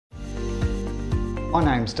My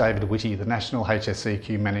name's David Wittey, the National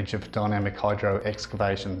HSE Manager for Dynamic Hydro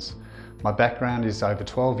Excavations. My background is over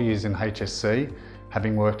 12 years in HSE,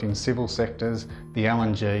 having worked in civil sectors, the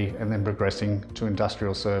LNG and then progressing to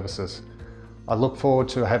industrial services. I look forward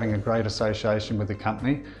to having a great association with the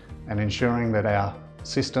company and ensuring that our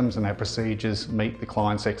systems and our procedures meet the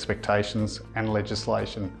client's expectations and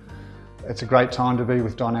legislation. It's a great time to be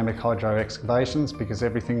with Dynamic Hydro Excavations because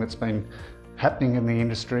everything that's been happening in the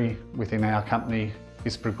industry within our company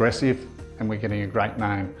is progressive and we're getting a great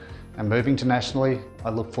name. And moving to nationally,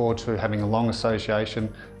 I look forward to having a long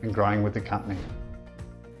association and growing with the company.